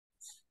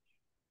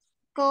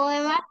Cô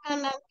ơi mắt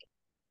con đang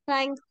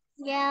xanh.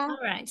 Yeah. All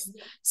right.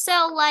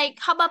 So like,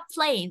 how about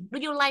plain? Do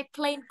you like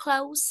plain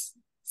clothes?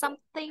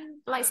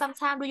 Something like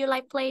sometimes do you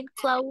like plain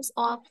clothes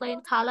or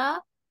plain color?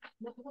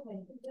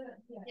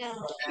 Yeah.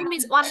 It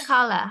means one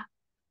color.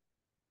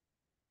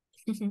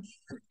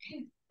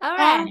 All Con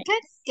right.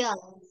 thích kiểu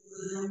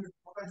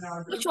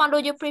Which one do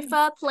you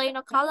prefer, plain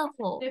or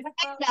colorful?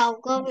 cách đầu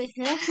cô bị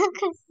thế.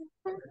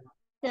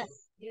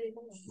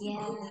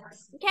 Yeah.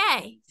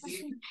 Okay.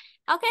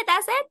 Okay,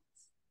 that's it.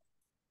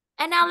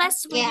 And now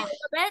let's Yeah. review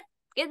a bit.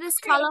 Is this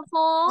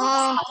colorful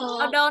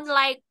or don't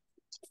like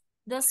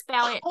the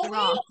spell it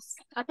wrong?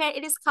 Okay,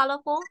 it is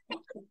colorful.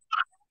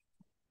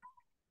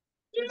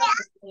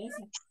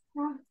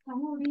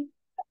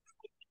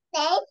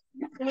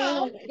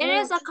 It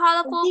is a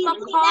colorful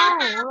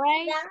macaw,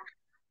 right?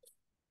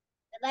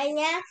 Đây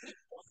nhá.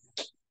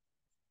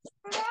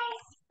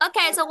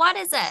 Okay, so what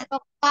is it?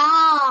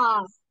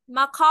 Bò.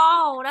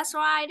 Macaw, that's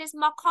right. It's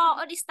macaw.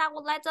 It starts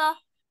with letter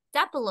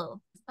W.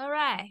 All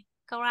right,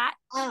 correct.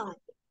 Ờ.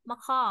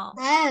 Macaw.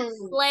 Ừ.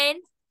 Plain,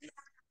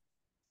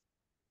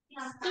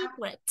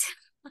 egret.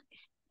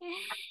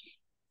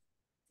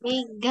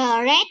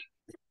 Regret.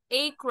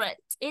 Egret.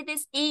 It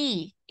is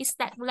E. It's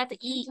that letter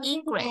E.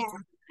 Egret.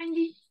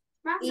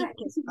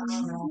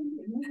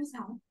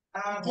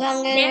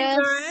 Glamorous.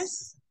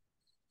 Dangerous.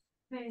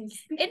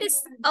 It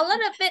is a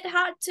little bit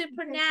hard to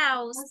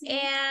pronounce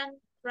and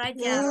write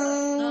down.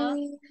 What?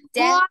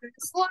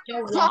 Dangerous. What?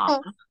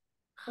 Jawar.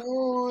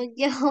 Oh,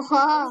 yeah.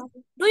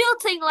 Do you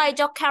think like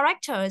your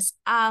characters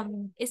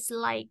is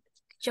like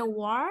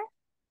Jawar?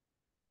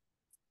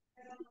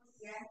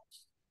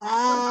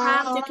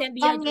 Sometimes you can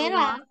be a Con nghĩ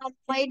là Jawar.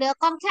 mấy đứa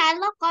con trai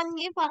lớp con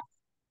nghĩ vậy.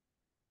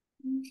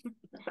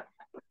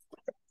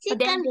 Chứ A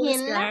con hiền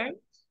dangerous lắm. girl.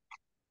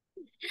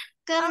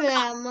 Con Alright.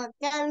 là một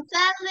con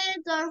family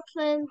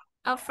dolphin.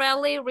 A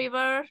friendly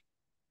river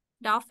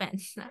dolphin.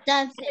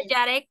 Dolphin.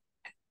 Energetic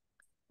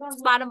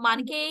spider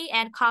monkey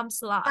and calm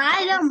sloth.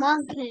 Spider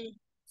monkey.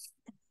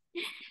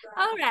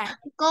 Alright.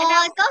 Cô And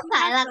now ơi, có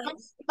phải là con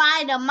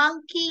spider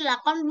monkey là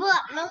con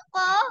vượn đúng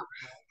cô?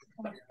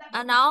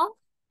 no,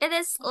 it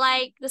is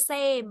like the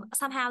same,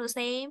 somehow the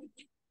same.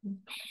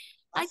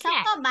 Sao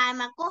Okay. có bài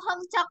mà cô không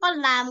cho con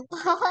làm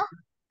cô?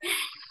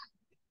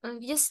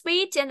 Just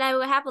speech and I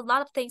will have a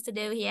lot of things to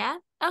do here.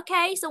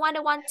 Okay, so when I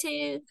want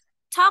to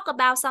talk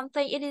about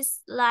something, it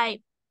is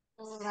like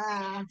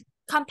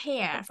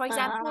compare. For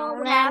example,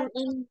 we have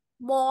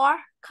more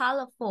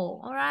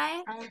colorful,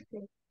 alright?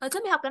 Ở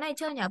trước mình học cái này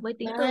chưa nhỉ? Với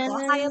tính từ có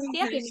hai âm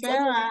tiết thì mình sẽ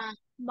dùng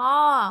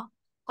more.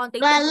 Còn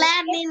tính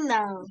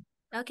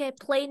từ okay,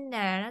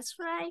 plainer, that's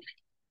right.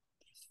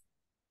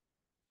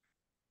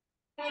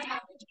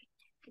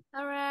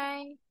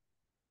 Alright.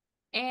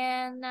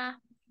 And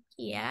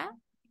yeah,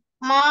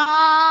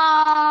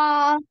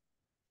 More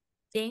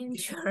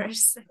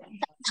dangerous.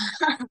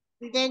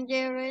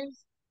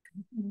 dangerous.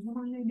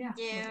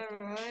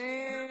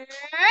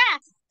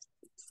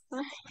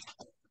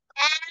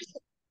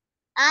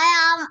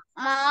 I am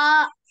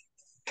more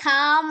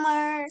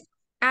calmer.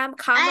 I'm I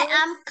calmer.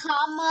 am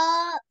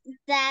calmer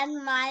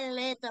than my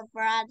little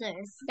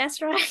brothers.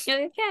 That's right.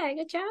 Okay,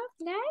 good job.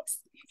 Next.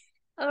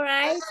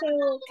 Alright,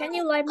 so can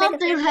you like Con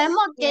make a tìm thấy sentence?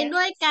 một cái Yeah.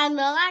 đuôi cà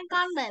nướng anh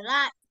con để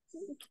lại.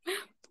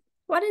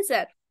 What is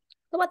it?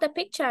 Look at the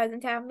pictures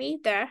and tell me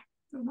there.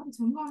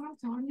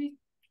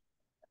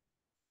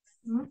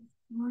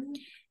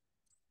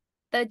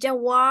 The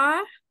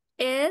jaguar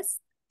is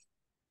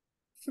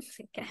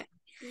okay.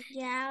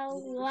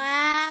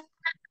 Jaguar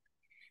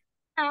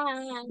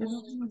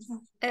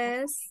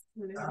Is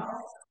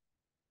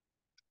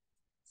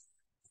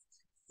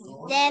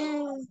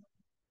then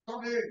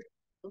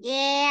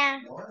yeah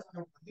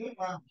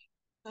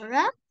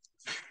rất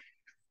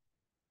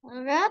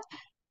rất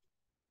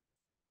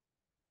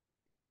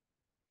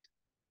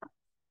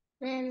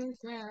then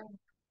the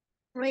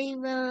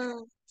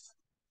river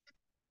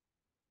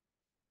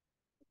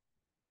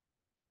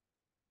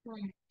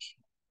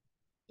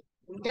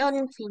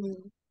dolphin.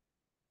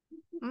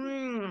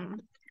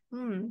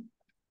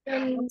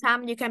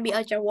 Sometimes you can be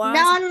a jaguar.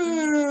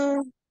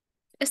 Don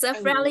It's a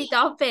friendly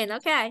dolphin.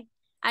 Okay,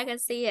 I can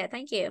see it.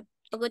 Thank you.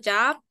 Oh, good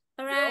job.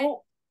 All right.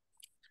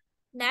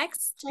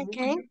 Next.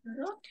 okay.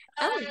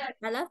 Oh,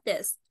 I love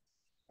this.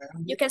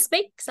 You can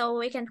speak so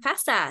we can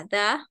faster.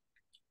 The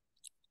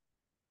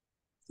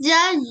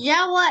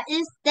jaguar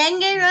is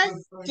dangerous,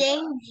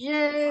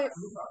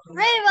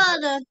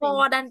 river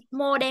dolphin.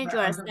 More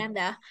dangerous than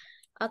the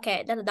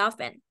okay, than the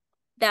dolphin.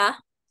 The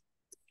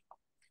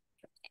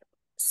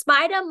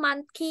spider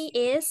monkey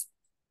is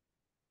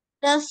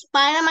The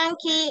spider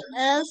monkey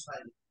is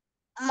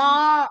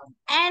more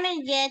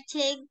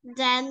energetic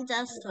than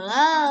the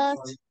sloth.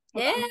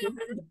 yeah.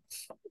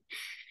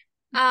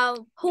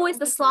 Who is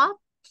the sloth?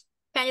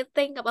 Can you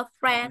think of a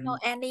friend or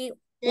anyone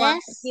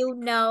Yes. you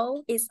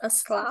know is a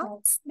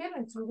sloth?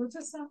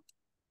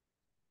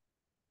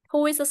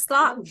 Who is a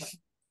sloth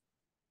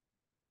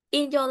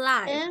in your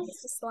life? Yes.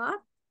 Is a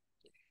sloth?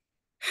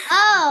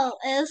 Oh,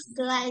 it's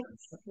like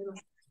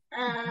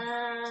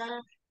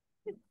uh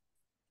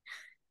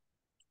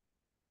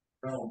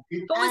Who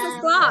is a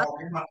sloth?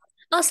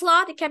 A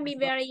sloth it can be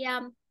very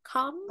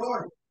calm.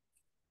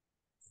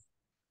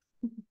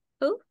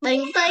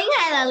 Bình tĩnh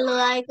hay là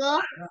lười cô?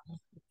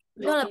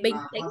 Nó là bình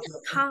tĩnh,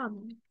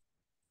 calm.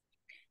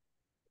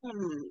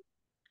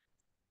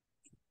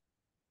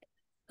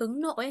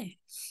 Hướng nội.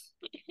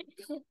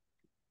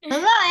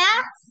 Đúng rồi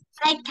á.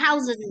 Like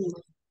cousin.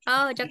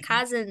 Oh, your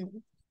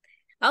cousin.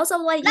 Also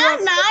like Nó you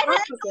nói thế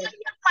opposite.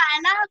 nhưng mà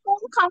nó cũng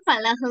không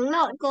phải là hướng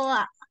nội cô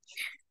ạ.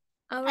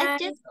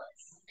 Alright.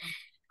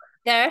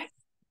 There.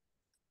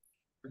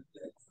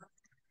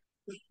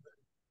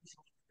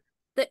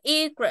 The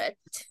egret.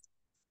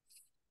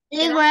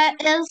 Egret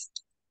is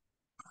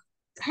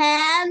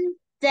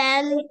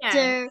tender,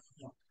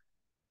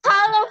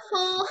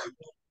 colorful.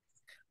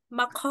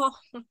 Macaw.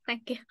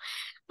 Thank you.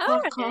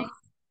 Alright.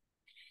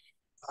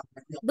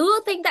 Do you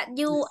think that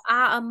you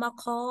are a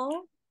macaw?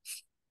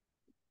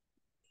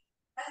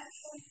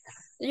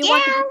 Do you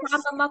want to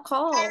become a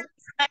macaw?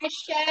 My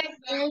shirt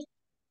is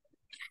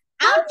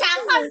áo trắng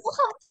con cũng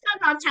không cho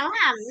nó trắng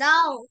hẳn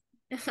đâu.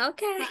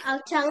 Okay. Áo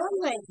trắng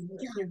rồi.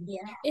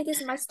 It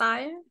is my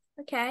style.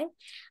 Okay.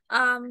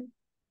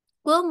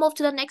 We'll move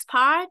to the next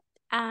part.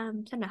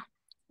 Xem nào.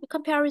 The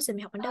comparison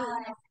mình học đến đâu?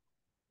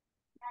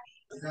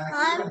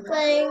 I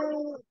think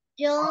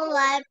you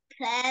like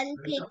plant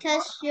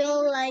because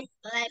you like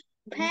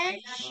pet.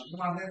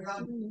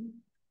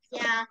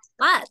 Yeah.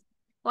 What?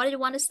 What did you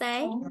want to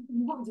say?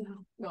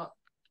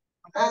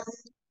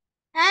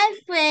 I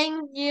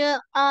think you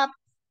are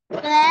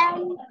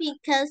plant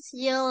because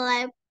you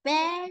like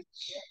pet.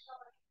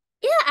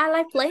 Yeah, I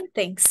like playing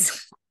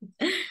things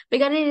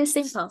because it is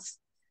simple,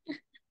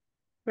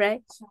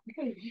 right?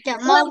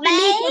 Một I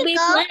need to đấy be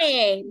cô.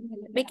 playing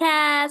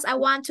because I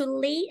want to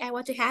lead. I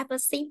want to have a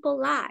simple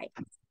life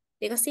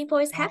because simple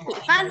is happy.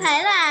 Con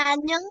thấy là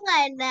những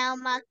người nào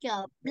mà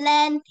kiểu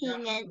plan thì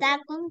người ta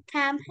cũng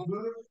tham hết.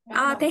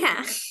 Thế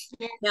hả?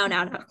 No.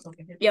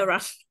 You're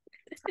wrong.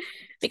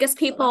 Because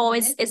people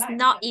is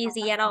not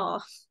easy at all.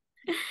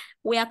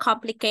 We are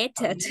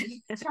complicated.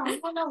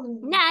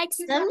 Next.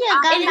 Giống như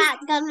các bạn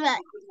con vậy.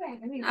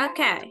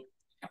 Okay.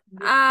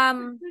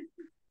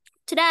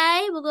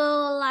 Today we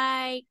will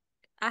like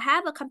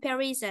have a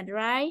comparison,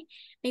 right?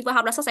 Mình vừa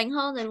học là so sánh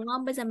hơn rồi đúng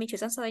không? Bây giờ mình chuyển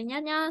sang so sánh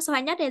nhất nhá. So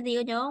sánh nhất là gì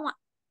có nhớ không ạ?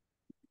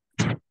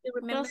 You So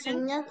remember?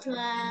 sánh nhất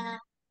là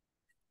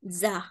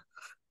The.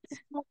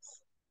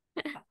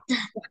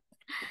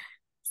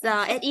 The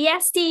and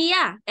est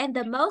yeah. And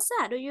the most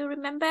do you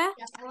remember?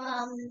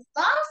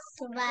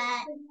 boss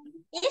và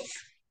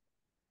if.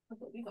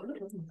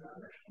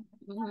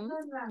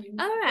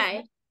 All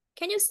right.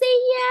 Can you see?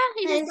 Yeah,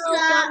 it is a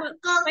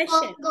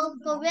question.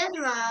 Cô biết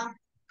mà.